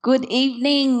Good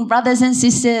evening, brothers and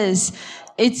sisters.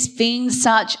 It's been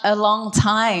such a long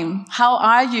time. How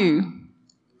are you?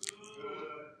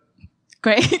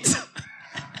 Great.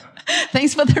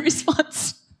 Thanks for the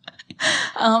response.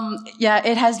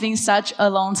 It has been such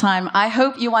a long time. I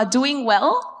hope you are doing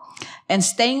well and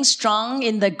staying strong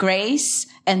in the grace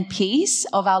and peace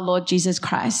of our Lord Jesus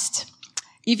Christ.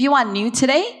 If you are new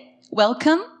today,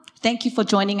 welcome. Thank you for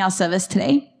joining our service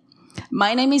today.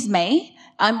 My name is May.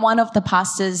 I'm one of the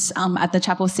pastors at the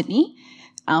Chapel Sydney.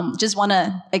 Just want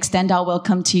to extend our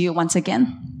welcome to you once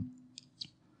again.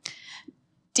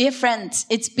 Dear friends,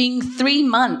 it's been 3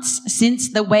 months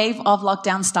since the wave of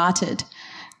lockdown started.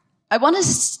 I want to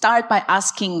start by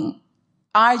asking,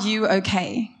 are you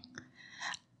okay?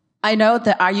 I know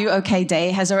the Are You Okay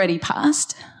Day has already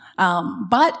passed,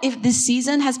 but if this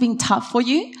season has been tough for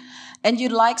you and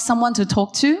you'd like someone to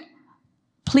talk to,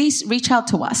 please reach out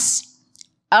to us.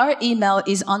 Our email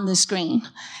is on the screen.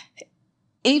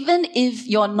 Even if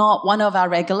you're not one of our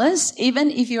regulars, even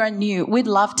if you are new, we'd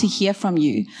love to hear from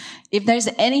you. If there's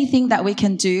anything that we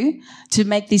can do to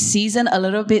make this season a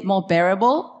little bit more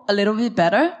bearable, a little bit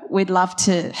better, we'd love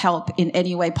to help in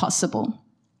any way possible.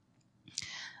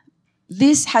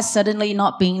 This has certainly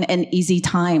not been an easy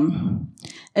time,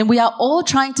 and we are all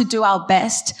trying to do our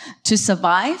best to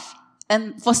survive.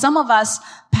 And for some of us,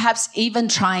 perhaps even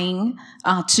trying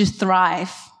to thrive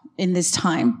in this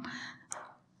time.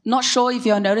 Not sure if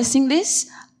you're noticing this,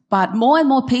 but more and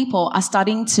more people are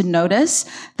starting to notice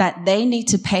that they need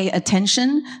to pay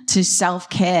attention to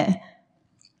self-care.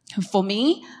 For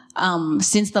me,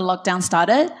 since the lockdown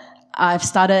started, I've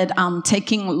started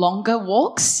taking longer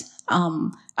walks.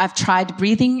 I've tried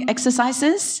breathing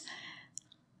exercises.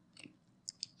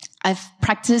 I've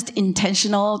practiced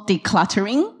intentional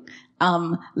decluttering.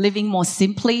 Living more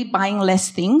simply, buying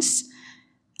less things,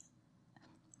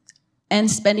 and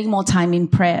spending more time in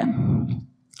prayer.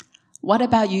 What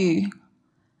about you?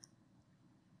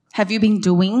 Have you been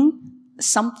doing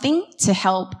something to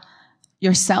help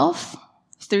yourself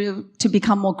to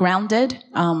become more grounded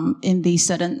in these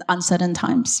uncertain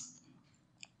times?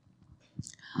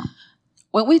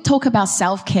 When we talk about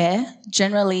self-care,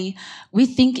 generally, we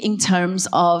think in terms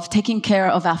of taking care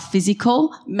of our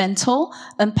physical, mental,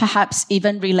 and perhaps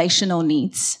even relational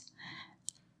needs.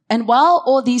 And while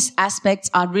all these aspects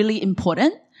are really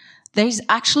important, there is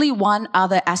actually one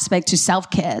other aspect to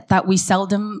self-care that we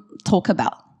seldom talk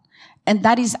about, and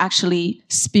that is actually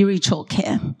spiritual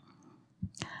care.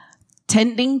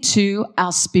 Tending to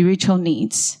our spiritual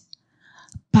needs.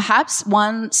 Perhaps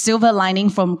one silver lining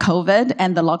from COVID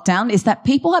and the lockdown is that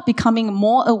people are becoming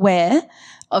more aware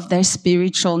of their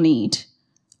spiritual need.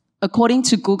 According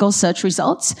to Google search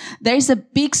results, there is a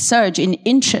big surge in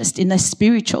interest in the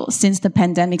spiritual since the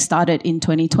pandemic started in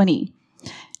 2020.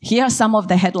 Here are some of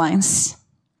the headlines.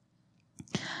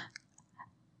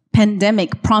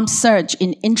 Pandemic prompts surge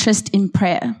in interest in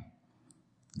prayer.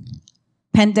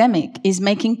 Pandemic is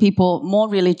making people more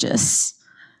religious.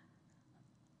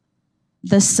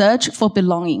 The search for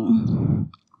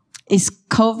belonging. Is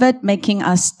COVID making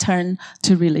us turn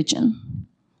to religion?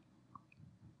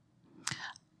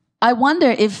 I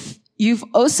wonder if you've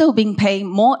also been paying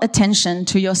more attention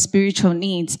to your spiritual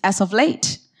needs as of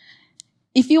late.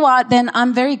 If you are, then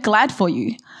I'm very glad for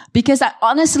you, because I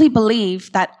honestly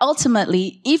believe that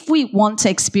ultimately, if we want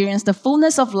to experience the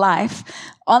fullness of life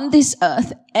on this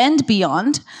earth and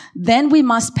beyond, then we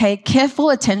must pay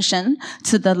careful attention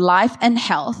to the life and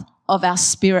health of our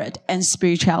spirit and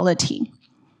spirituality.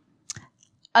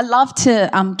 I'd love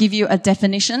to give you a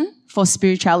definition for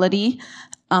spirituality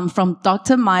from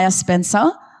Dr. Maya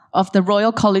Spencer of the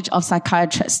Royal College of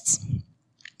Psychiatrists.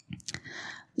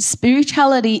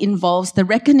 Spirituality involves the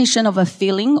recognition of a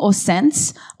feeling or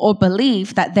sense or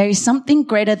belief that there is something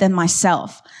greater than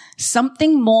myself,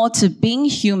 something more to being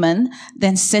human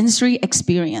than sensory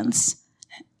experience,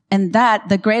 and that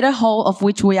the greater whole of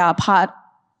which we are a part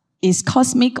is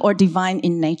cosmic or divine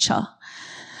in nature.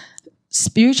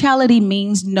 Spirituality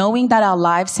means knowing that our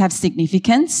lives have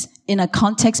significance in a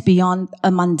context beyond a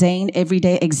mundane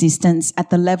everyday existence at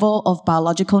the level of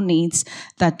biological needs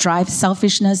that drive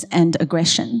selfishness and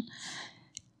aggression.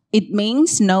 It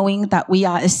means knowing that we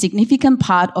are a significant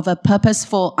part of a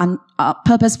purposeful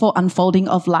unfolding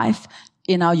of life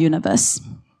in our universe.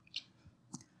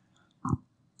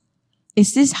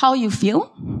 Is this how you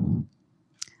feel?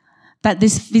 That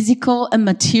this physical and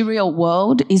material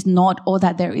world is not all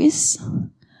that there is?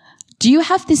 Do you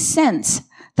have this sense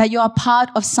that you are part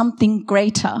of something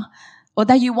greater, or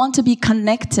that you want to be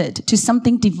connected to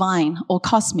something divine or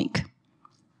cosmic?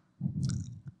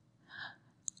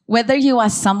 Whether you are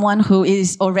someone who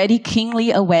is already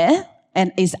keenly aware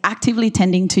and is actively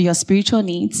tending to your spiritual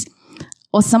needs,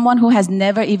 or someone who has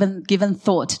never even given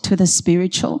thought to the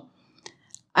spiritual,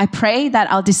 I pray that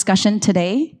our discussion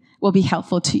today will be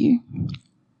helpful to you.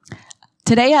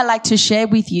 Today, I'd like to share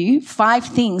with you 5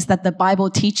 things that the Bible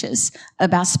teaches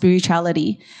about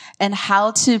spirituality and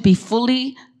how to be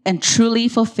fully and truly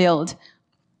fulfilled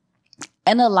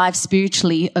and alive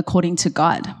spiritually according to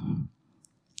God.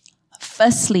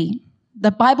 Firstly,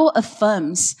 the Bible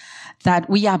affirms that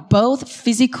we are both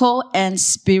physical and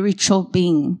spiritual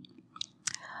beings.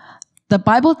 The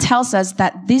Bible tells us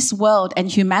that this world and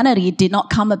humanity did not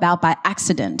come about by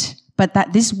accident, but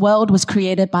that this world was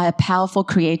created by a powerful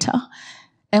creator.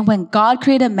 And when God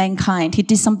created mankind, he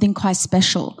did something quite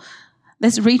special.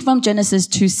 Let's read from Genesis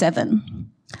 2:7.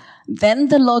 Then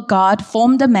the Lord God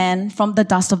formed a man from the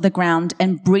dust of the ground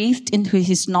and breathed into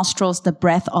his nostrils the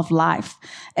breath of life,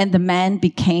 and the man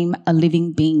became a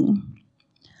living being.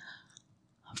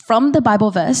 From the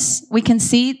Bible verse, we can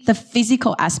see the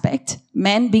physical aspect,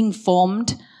 man being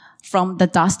formed from the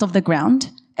dust of the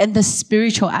ground, and the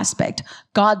spiritual aspect,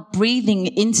 God breathing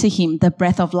into him the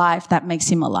breath of life that makes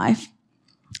him alive.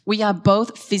 We are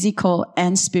both physical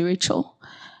and spiritual.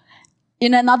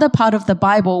 In another part of the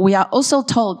Bible, we are also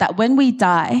told that when we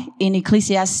die, in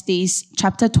Ecclesiastes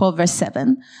chapter 12, verse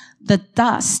 7, the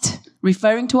dust,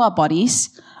 referring to our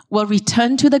bodies, will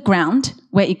return to the ground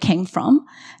where it came from,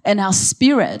 and our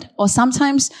spirit, or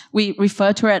sometimes we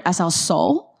refer to it as our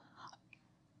soul,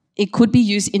 it could be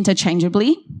used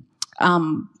interchangeably.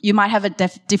 You might have a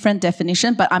different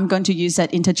definition, but I'm going to use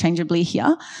it interchangeably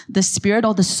here. The spirit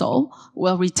or the soul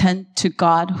will return to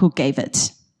God who gave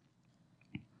it.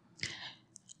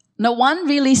 Now, one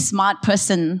really smart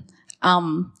person,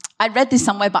 I read this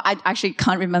somewhere, but I actually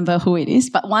can't remember who it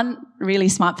is, but one really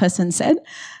smart person said,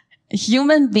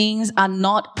 human beings are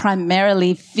not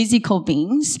primarily physical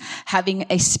beings having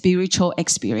a spiritual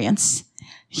experience.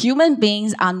 Human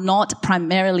beings are not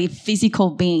primarily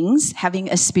physical beings having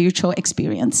a spiritual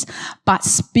experience, but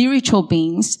spiritual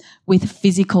beings with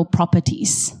physical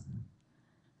properties.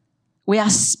 We are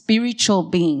spiritual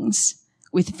beings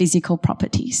with physical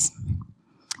properties.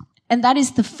 And that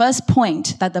is the first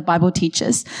point that the Bible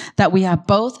teaches, that we are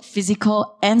both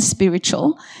physical and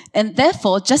spiritual. And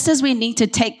therefore, just as we need to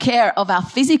take care of our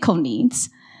physical needs,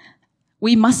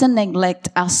 we mustn't neglect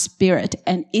our spirit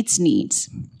and its needs.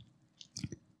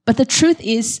 But the truth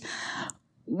is,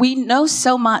 we know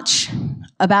so much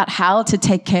about how to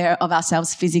take care of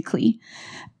ourselves physically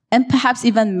and perhaps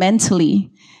even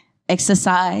mentally.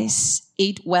 Exercise,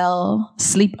 eat well,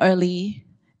 sleep early,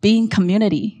 be in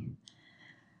community.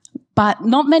 But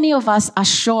not many of us are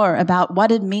sure about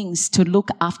what it means to look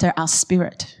after our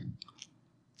spirit.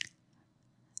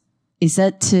 Is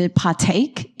it to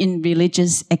partake in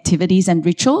religious activities and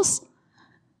rituals?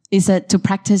 Is it to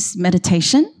practice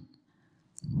meditation?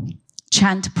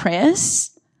 Chant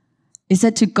prayers? Is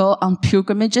it to go on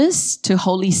pilgrimages to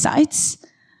holy sites?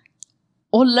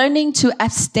 Or learning to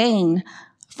abstain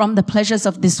from the pleasures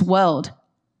of this world,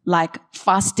 like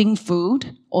fasting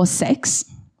food or sex?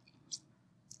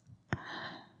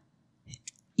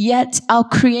 Yet our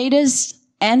Creator's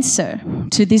answer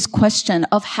to this question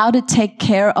of how to take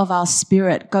care of our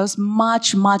spirit goes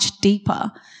much, much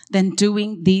deeper than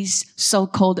doing these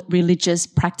so-called religious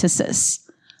practices.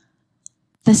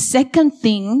 The second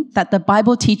thing that the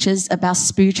Bible teaches about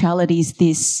spirituality is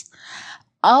this.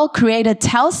 Our Creator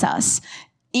tells us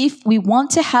if we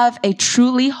want to have a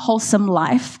truly wholesome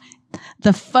life,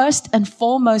 the first and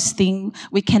foremost thing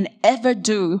we can ever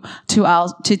do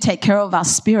to take care of our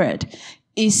spirit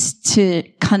is to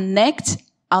connect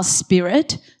our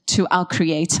spirit to our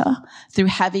Creator through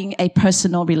having a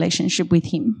personal relationship with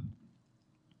Him.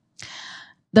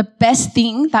 The best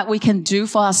thing that we can do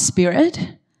for our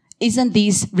spirit isn't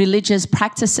these religious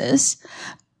practices,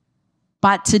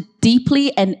 but to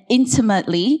deeply and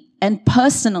intimately and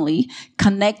personally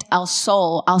connect our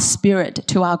soul, our spirit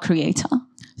to our Creator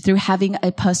through having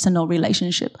a personal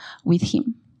relationship with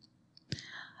Him.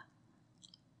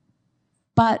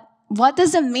 But what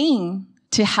does it mean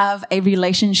to have a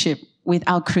relationship with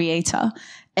our Creator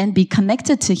and be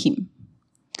connected to Him?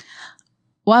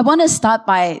 Well, I want to start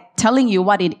by telling you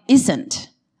what it isn't.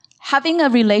 Having a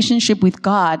relationship with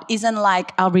God isn't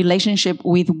like our relationship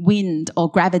with wind or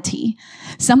gravity,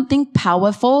 something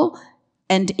powerful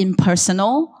and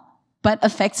impersonal, but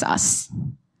affects us.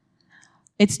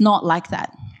 It's not like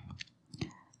that.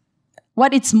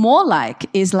 What it's more like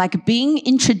is like being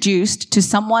introduced to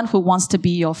someone who wants to be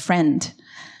your friend.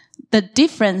 The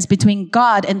difference between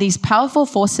God and these powerful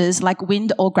forces like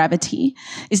wind or gravity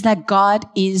is that God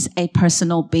is a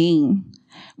personal being.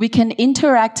 We can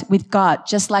interact with God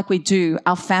just like we do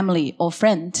our family or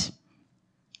friend.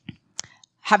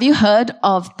 Have you heard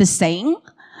of the saying,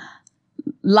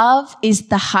 love is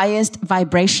the highest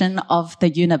vibration of the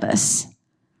universe?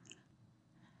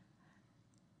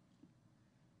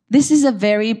 This is a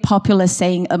very popular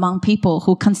saying among people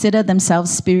who consider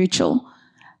themselves spiritual.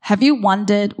 Have you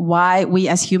wondered why we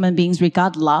as human beings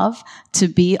regard love to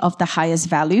be of the highest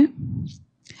value?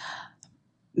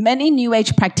 Many New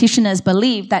Age practitioners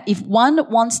believe that if one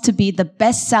wants to be the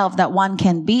best self that one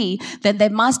can be, then they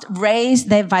must raise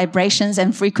their vibrations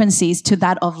and frequencies to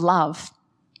that of love.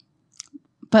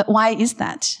 But why is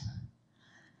that?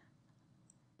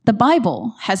 The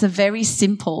Bible has a very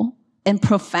simple and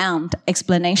profound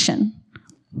explanation.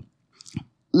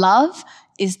 Love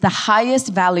is the highest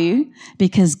value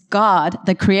because God,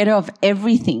 the creator of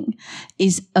everything,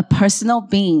 is a personal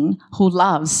being who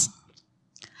loves.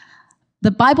 The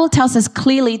Bible tells us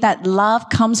clearly that love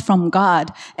comes from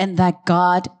God and that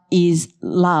God is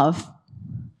love.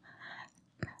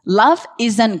 Love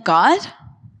isn't God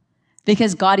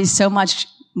because God is so much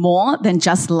more than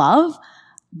just love,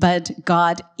 but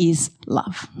God is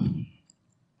love.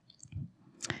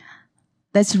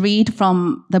 Let's read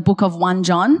from the book of 1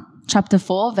 John, chapter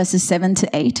 4, verses 7 to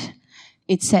 8.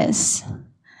 It says,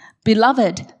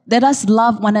 "Beloved, let us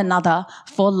love one another,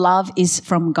 for love is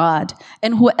from God.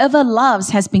 And whoever loves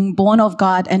has been born of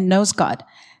God and knows God.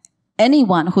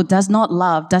 Anyone who does not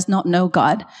love does not know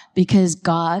God, because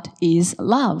God is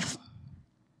love."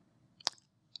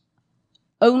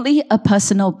 Only a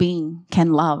personal being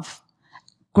can love.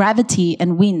 Gravity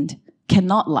and wind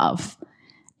cannot love.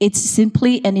 It's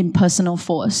simply an impersonal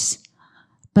force.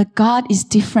 But God is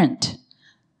different.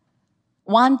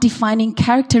 One defining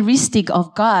characteristic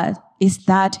of God is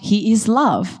that He is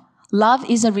love. Love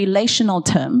is a relational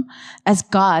term, as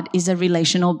God is a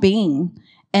relational being.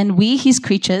 And we, His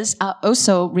creatures, are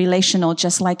also relational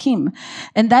just like Him.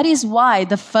 And that is why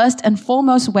the first and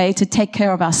foremost way to take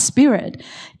care of our spirit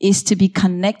is to be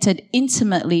connected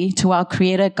intimately to our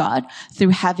Creator God through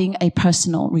having a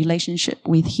personal relationship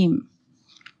with Him.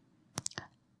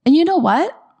 And you know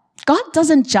what? God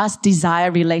doesn't just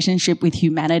desire relationship with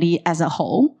humanity as a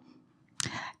whole.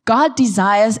 God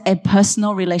desires a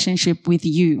personal relationship with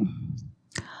you.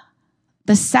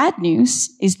 The sad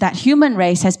news is that human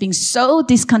race has been so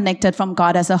disconnected from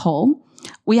God as a whole.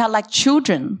 We are like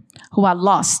children who are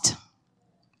lost.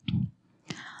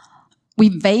 We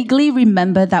vaguely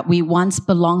remember that we once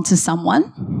belonged to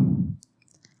someone.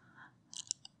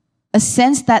 A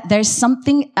sense that there's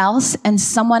something else and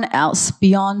someone else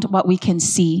beyond what we can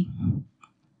see.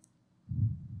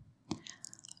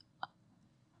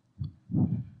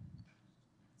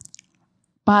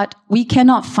 But we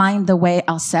cannot find the way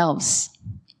ourselves.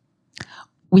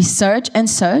 We search, and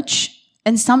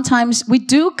sometimes we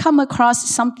do come across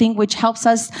something which helps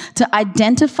us to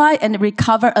identify and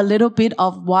recover a little bit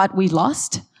of what we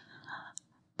lost.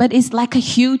 But it's like a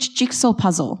huge jigsaw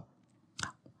puzzle.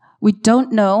 We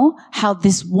don't know how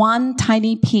this one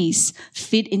tiny piece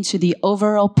fit into the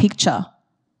overall picture.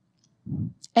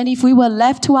 And if we were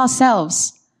left to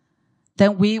ourselves,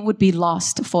 then we would be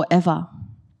lost forever.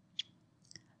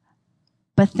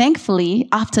 But thankfully,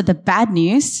 after the bad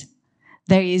news,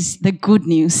 there is the good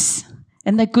news.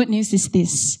 And the good news is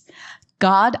this: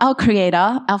 God, our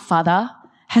Creator, our Father,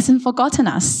 hasn't forgotten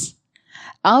us.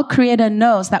 Our Creator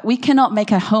knows that we cannot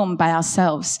make a home by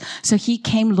ourselves, so He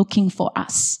came looking for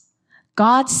us.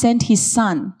 God sent His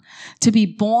Son to be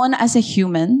born as a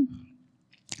human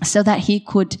so that He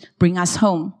could bring us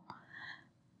home.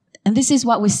 And this is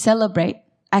what we celebrate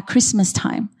at Christmas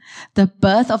time, the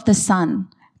birth of the Son,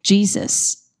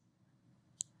 Jesus.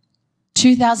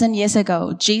 2,000 years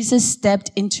ago, Jesus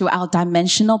stepped into our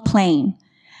dimensional plane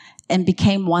and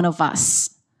became one of us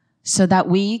so that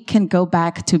we can go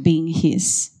back to being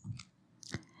His.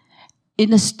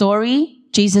 In the story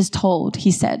Jesus told,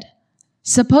 He said,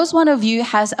 "Suppose one of you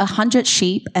has 100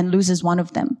 sheep and loses one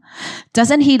of them.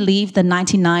 Doesn't he leave the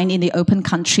 99 in the open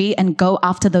country and go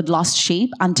after the lost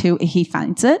sheep until he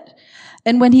finds it?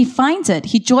 And when he finds it,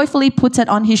 he joyfully puts it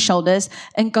on his shoulders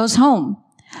and goes home.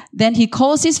 Then he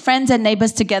calls his friends and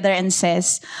neighbors together and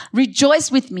says,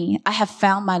 'Rejoice with me, I have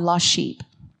found my lost sheep.'"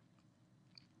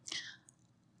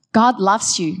 God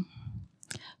loves you.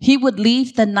 He would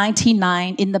leave the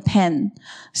 99 in the pen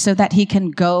so that He can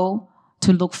go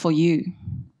to look for you.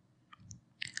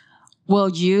 Will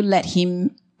you let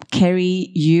Him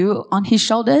carry you on His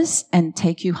shoulders and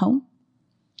take you home?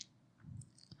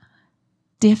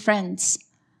 Dear friends,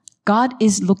 God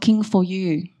is looking for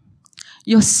you.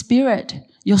 Your spirit,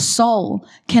 your soul,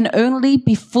 can only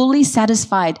be fully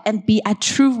satisfied and be at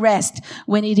true rest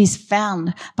when it is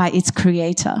found by its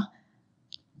creator.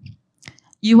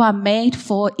 You are made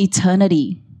for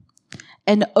eternity,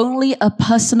 and only a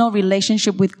personal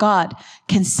relationship with God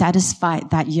can satisfy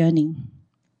that yearning.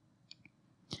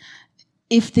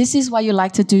 If this is what you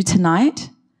like to do tonight,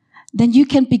 then you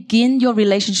can begin your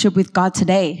relationship with God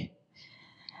today.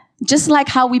 Just like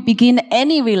how we begin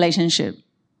any relationship.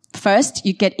 First,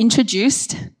 you get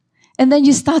introduced, and then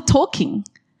you start talking.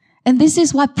 And this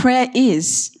is what prayer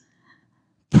is.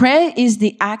 Prayer is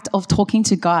the act of talking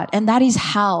to God, and that is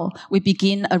how we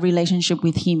begin a relationship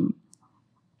with Him.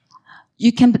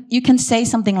 You can say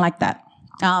something like that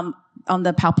on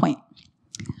the PowerPoint.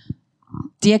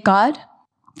 Dear God,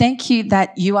 thank you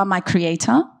that you are my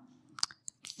creator.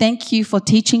 Thank you for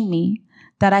teaching me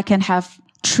that I can have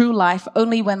true life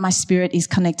only when my spirit is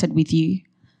connected with you.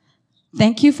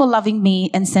 Thank you for loving me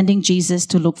and sending Jesus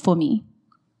to look for me.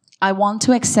 I want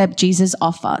to accept Jesus'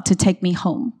 offer to take me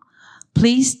home.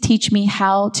 Please teach me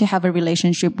how to have a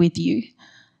relationship with you.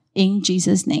 In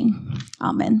Jesus' name,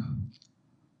 amen.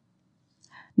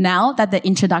 Now that the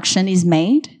introduction is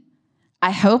made,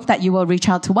 I hope that you will reach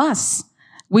out to us.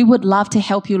 We would love to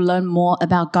help you learn more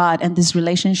about God and this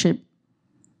relationship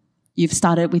you've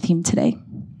started with Him today.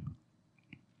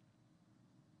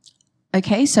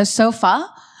 Okay, so far,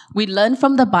 we learned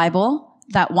from the Bible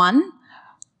that 1,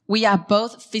 we are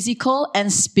both physical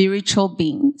and spiritual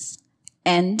beings.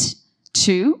 And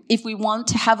 2, if we want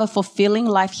to have a fulfilling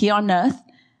life here on earth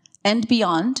and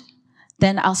beyond,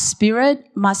 then our spirit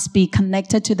must be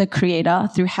connected to the Creator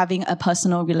through having a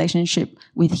personal relationship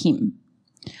with Him.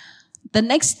 The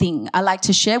next thing I like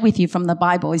to share with you from the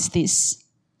Bible is this.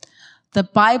 The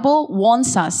Bible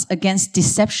warns us against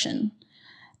deception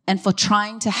and for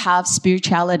trying to have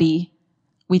spirituality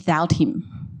without Him.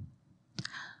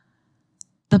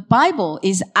 The Bible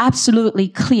is absolutely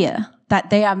clear that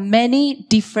there are many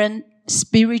different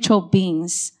spiritual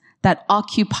beings that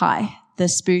occupy the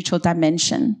spiritual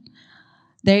dimension.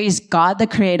 There is God, the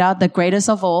Creator, the greatest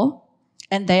of all,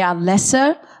 and there are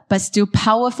lesser but still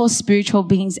powerful spiritual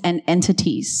beings and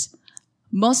entities.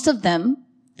 Most of them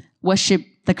worship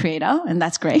the Creator, and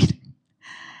that's great.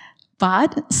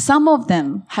 But some of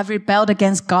them have rebelled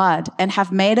against God and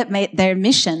have made it their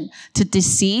mission to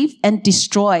deceive and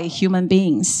destroy human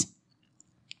beings.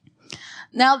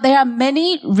 Now, there are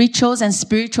many rituals and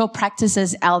spiritual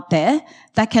practices out there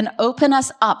that can open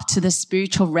us up to the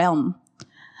spiritual realm.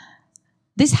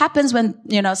 This happens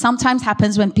sometimes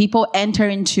happens when people enter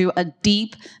into a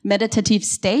deep meditative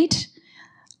state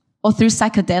or through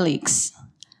psychedelics,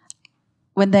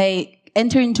 when they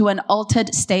enter into an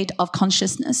altered state of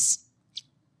consciousness.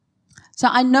 So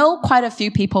I know quite a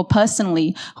few people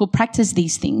personally who practice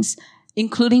these things,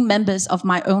 including members of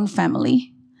my own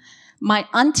family. My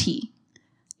auntie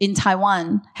in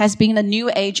Taiwan has been a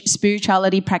New Age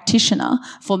spirituality practitioner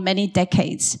for many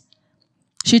decades.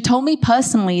 She told me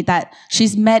personally that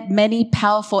she's met many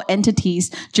powerful entities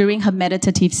during her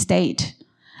meditative state.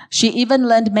 She even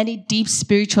learned many deep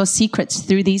spiritual secrets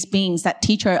through these beings that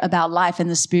teach her about life in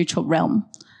the spiritual realm.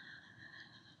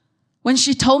 When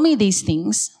she told me these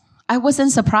things, I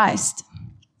wasn't surprised.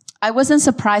 I wasn't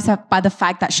surprised by the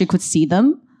fact that she could see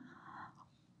them,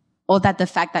 or that the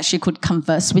fact that she could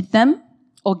converse with them,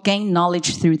 or gain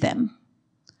knowledge through them.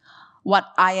 What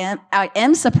I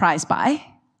am surprised by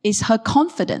is her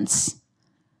confidence.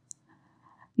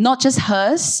 Not just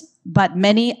hers, but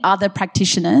many other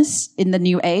practitioners in the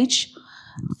New Age.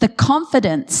 The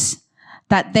confidence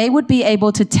that they would be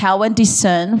able to tell and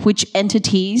discern which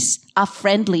entities are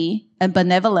friendly and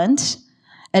benevolent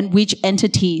and which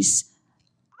entities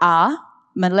are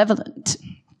malevolent.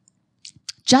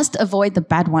 Just avoid the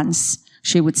bad ones,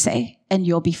 she would say, and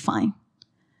you'll be fine.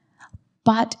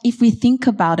 But if we think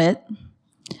about it,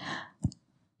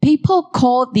 people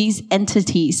call these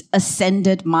entities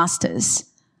ascended masters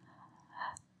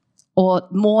or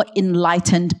more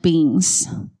enlightened beings,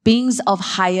 beings of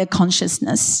higher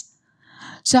consciousness.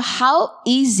 So how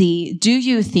easy do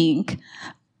you think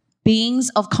beings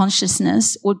of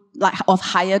consciousness of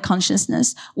higher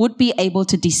consciousness would be able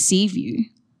to deceive you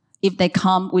if they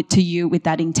come to you with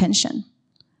that intention?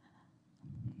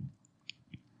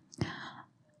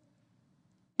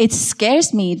 It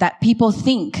scares me that people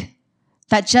think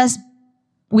that just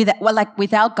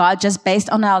without God, just based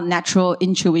on our natural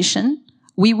intuition,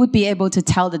 we would be able to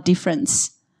tell the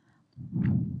difference.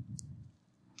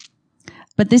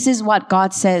 But this is what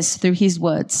God says through His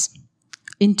words.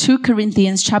 In 2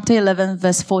 Corinthians chapter 11,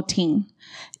 verse 14,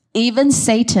 even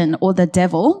Satan or the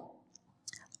devil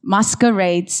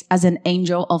masquerades as an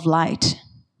angel of light.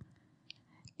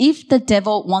 if the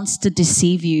devil wants to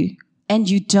deceive you and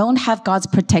you don't have God's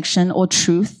protection or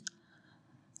truth,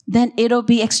 then it'll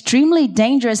be extremely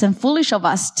dangerous and foolish of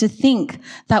us to think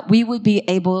that we would be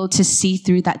able to see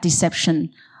through that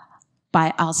deception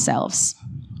by ourselves.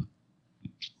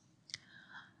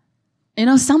 You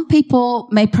know, some people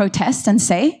may protest and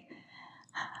say,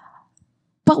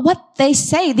 but what they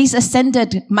say, these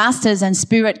ascended masters and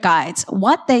spirit guides,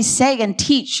 what they say and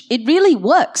teach, it really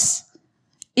works.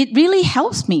 It really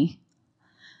helps me.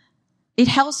 It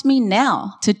helps me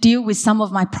now to deal with some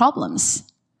of my problems.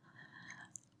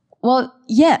 Well,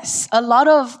 yes, a lot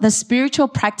of the spiritual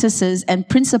practices and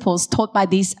principles taught by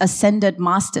these ascended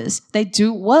masters, they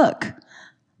do work.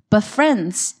 But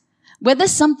friends, whether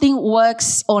something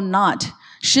works or not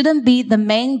shouldn't be the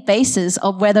main basis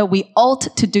of whether we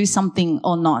ought to do something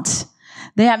or not.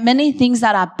 There are many things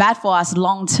that are bad for us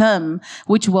long term,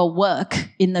 which will work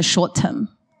in the short term.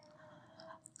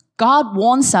 God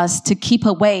wants us to keep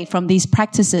away from these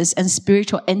practices and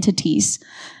spiritual entities,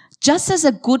 just as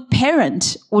a good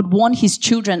parent would warn his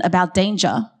children about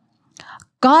danger.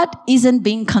 God isn't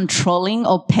being controlling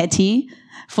or petty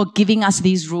for giving us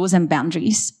these rules and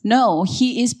boundaries. No,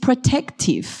 he is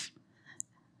protective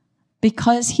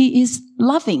because he is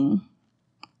loving.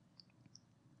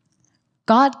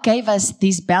 God gave us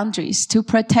these boundaries to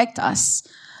protect us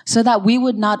so that we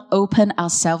would not open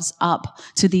ourselves up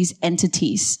to these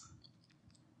entities.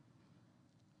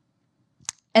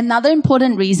 Another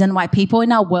important reason why people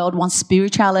in our world want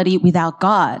spirituality without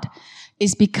God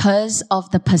is because of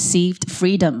the perceived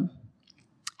freedom.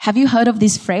 Have you heard of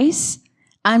this phrase?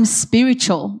 I'm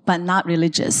spiritual, but not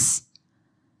religious.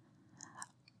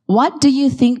 What do you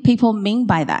think people mean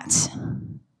by that?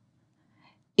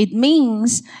 It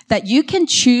means that you can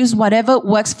choose whatever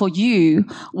works for you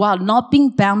while not being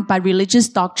bound by religious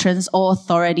doctrines or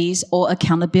authorities or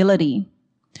accountability.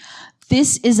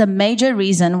 This is a major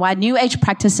reason why New Age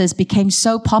practices became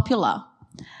so popular.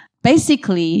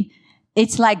 Basically,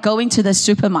 it's like going to the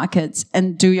supermarkets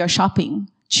and do your shopping.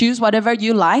 Choose whatever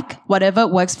you like, whatever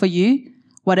works for you,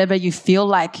 whatever you feel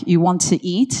like you want to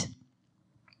eat,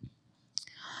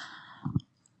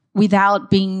 without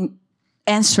being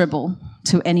answerable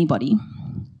to anybody.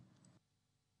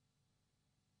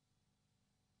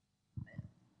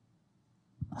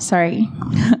 Sorry.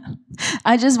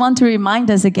 I just want to remind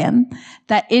us again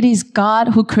that it is God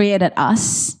who created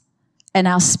us and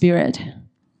our spirit.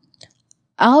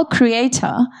 Our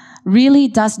Creator really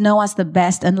does know us the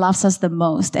best and loves us the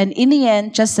most. And in the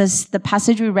end, just as the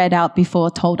passage we read out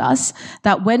before told us,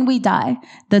 that when we die,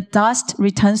 the dust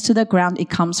returns to the ground it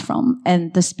comes from,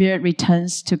 and the spirit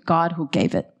returns to God who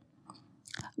gave it.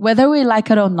 Whether we like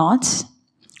it or not,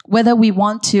 whether we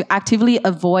want to actively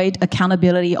avoid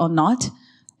accountability or not,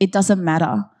 it doesn't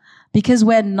matter, because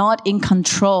we're not in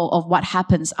control of what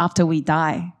happens after we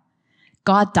die.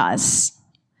 God does.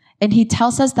 And he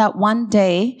tells us that one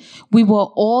day we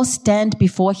will all stand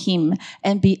before him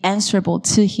and be answerable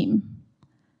to him.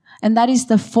 And that is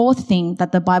the fourth thing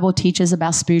that the Bible teaches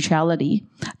about spirituality,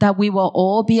 that we will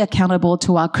all be accountable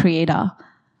to our Creator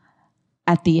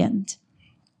at the end.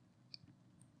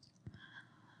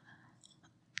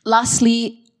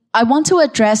 Lastly, I want to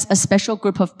address a special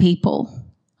group of people.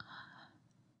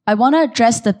 I want to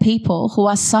address the people who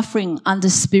are suffering under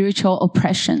spiritual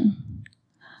oppression.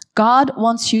 God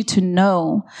wants you to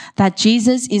know that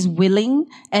Jesus is willing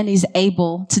and is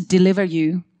able to deliver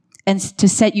you and to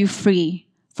set you free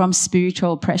from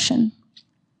spiritual oppression.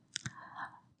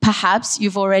 Perhaps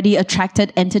you've already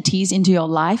attracted entities into your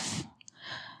life.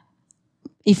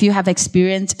 If you have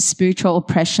experienced spiritual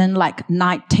oppression like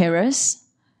night terrors,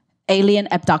 alien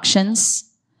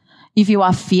abductions, if you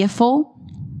are fearful,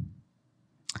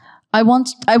 I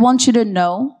want you to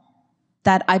know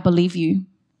that I believe you.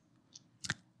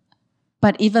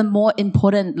 But even more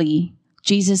importantly,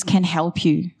 Jesus can help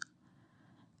you.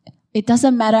 It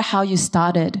doesn't matter how you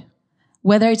started,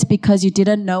 whether it's because you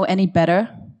didn't know any better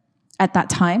at that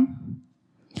time,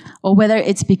 or whether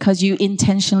it's because you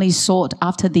intentionally sought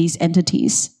after these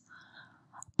entities.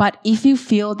 But if you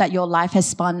feel that your life has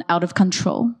spun out of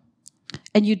control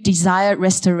and you desire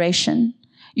restoration,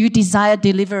 you desire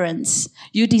deliverance,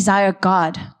 you desire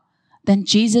God, then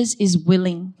Jesus is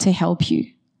willing to help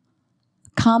you.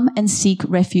 Come and seek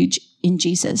refuge in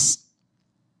Jesus.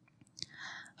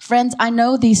 Friends, I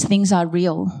know these things are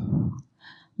real.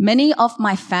 Many of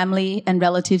my family and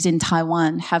relatives in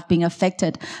Taiwan have been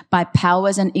affected by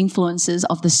powers and influences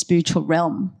of the spiritual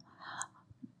realm.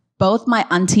 Both my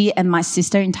auntie and my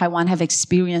sister in Taiwan have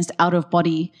experienced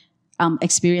out-of-body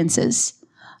experiences.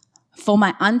 For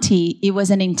my auntie, it was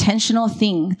an intentional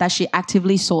thing that she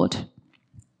actively sought.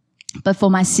 But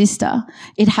for my sister,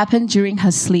 it happened during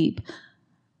her sleep.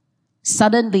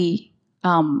 Suddenly,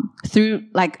 through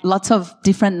like lots of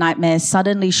different nightmares,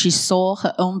 suddenly she saw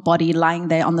her own body lying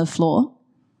there on the floor.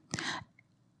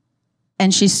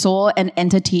 And she saw an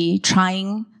entity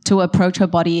trying to approach her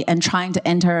body and trying to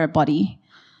enter her body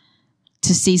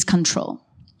to seize control.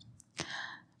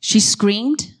 She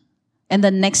screamed, and the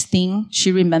next thing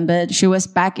she remembered, she was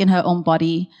back in her own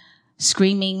body,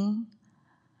 screaming,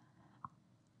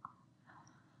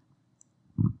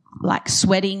 like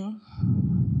sweating,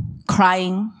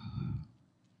 crying.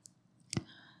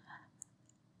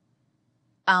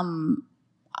 Ani,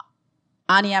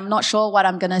 I'm not sure what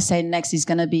I'm going to say next is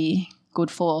going to be good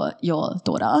for your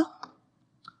daughter.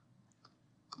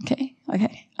 Okay.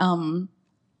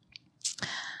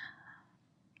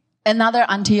 Another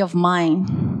auntie of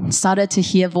mine started to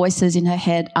hear voices in her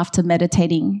head after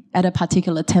meditating at a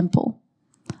particular temple.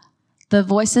 The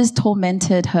voices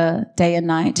tormented her day and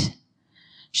night.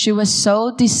 She was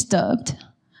so disturbed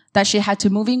that she had to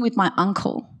move in with my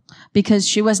uncle because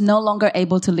she was no longer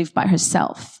able to live by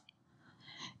herself.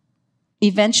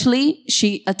 Eventually,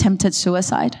 she attempted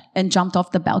suicide and jumped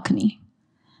off the balcony.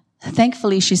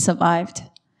 Thankfully, she survived.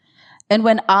 And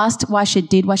when asked why she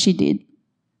did what she did,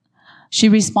 she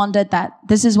responded that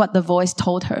this is what the voice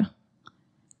told her.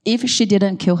 If she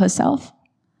didn't kill herself,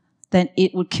 then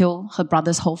it would kill her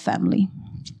brother's whole family.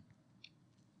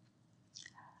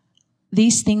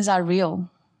 These things are real.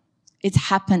 It's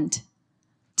happened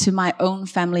to my own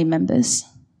family members.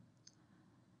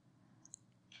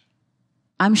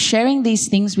 I'm sharing these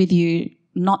things with you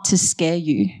not to scare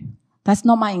you. That's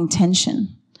not my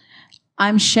intention.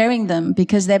 I'm sharing them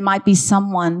because there might be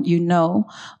someone you know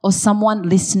or someone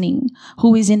listening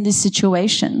who is in this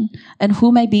situation and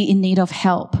who may be in need of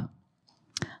help.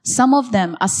 Some of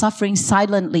them are suffering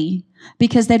silently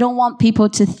because they don't want people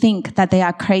to think that they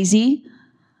are crazy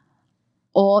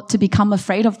or to become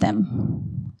afraid of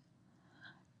them.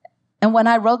 And when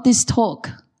I wrote this talk,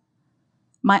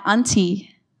 my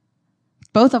auntie,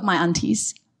 both of my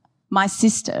aunties, my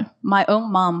sister, my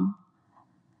own mom,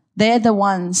 they're the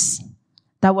ones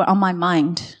that were on my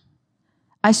mind.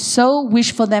 I so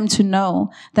wish for them to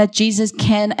know that Jesus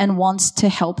can and wants to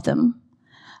help them.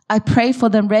 I pray for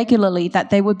them regularly that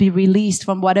they would be released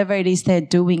from whatever it is they're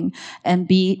doing and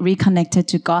be reconnected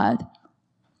to God,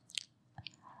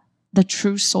 the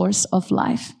true source of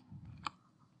life.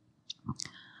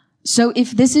 So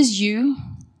if this is you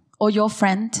or your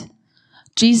friend,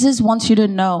 Jesus wants you to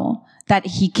know that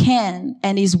he can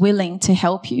and is willing to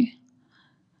help you.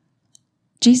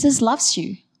 Jesus loves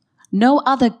you. No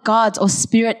other gods or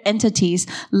spirit entities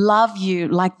love you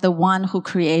like the one who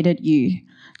created you.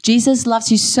 Jesus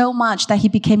loves you so much that he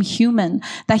became human,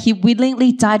 that he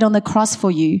willingly died on the cross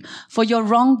for you, for your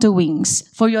wrongdoings,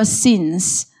 for your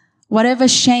sins, whatever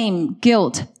shame,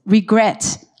 guilt,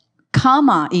 regret,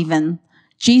 karma even.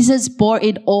 Jesus bore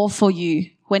it all for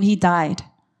you when he died.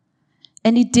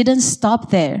 And it didn't stop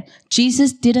there.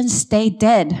 Jesus didn't stay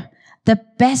dead. The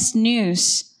best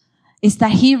news is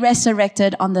that he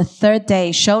resurrected on the third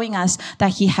day, showing us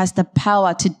that he has the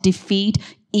power to defeat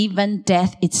even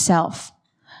death itself.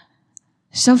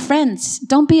 So friends,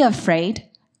 don't be afraid.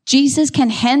 Jesus can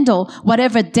handle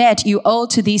whatever debt you owe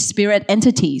to these spirit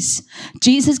entities.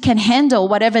 Jesus can handle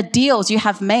whatever deals you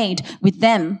have made with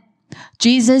them.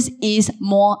 Jesus is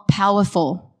more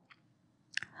powerful.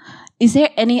 Is there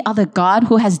any other God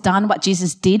who has done what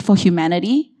Jesus did for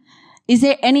humanity? Is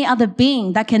there any other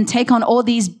being that can take on all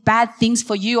these bad things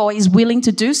for you or is willing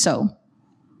to do so?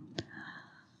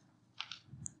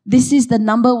 This is the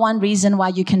number one reason why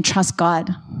you can trust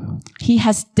God. He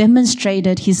has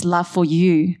demonstrated his love for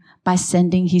you by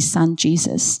sending his son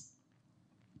Jesus.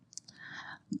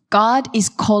 God is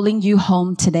calling you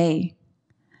home today.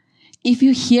 If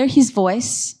you hear his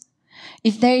voice,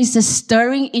 if there is a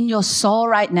stirring in your soul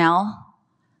right now,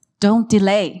 don't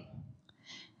delay.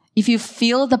 If you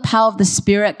feel the power of the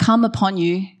Spirit come upon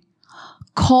you,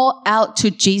 call out to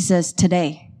Jesus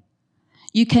today.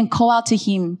 You can call out to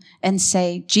him and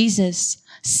say, Jesus,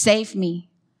 save me,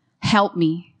 help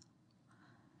me.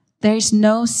 There is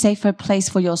no safer place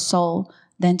for your soul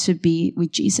than to be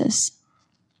with Jesus.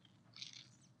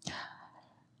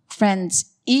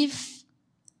 Friends, if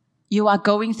you are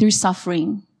going through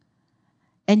suffering,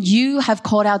 and you have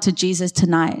called out to Jesus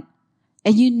tonight,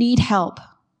 and you need help,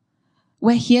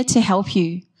 we're here to help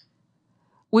you.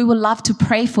 We would love to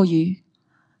pray for you.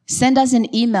 Send us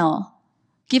an email.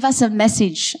 Give us a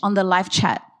message on the live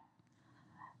chat.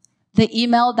 The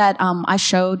email that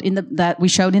we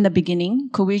showed in the beginning.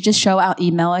 Could we just show our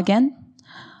email again?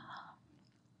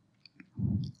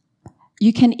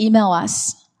 You can email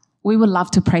us. we would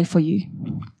love to pray for you.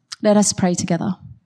 Let us pray together.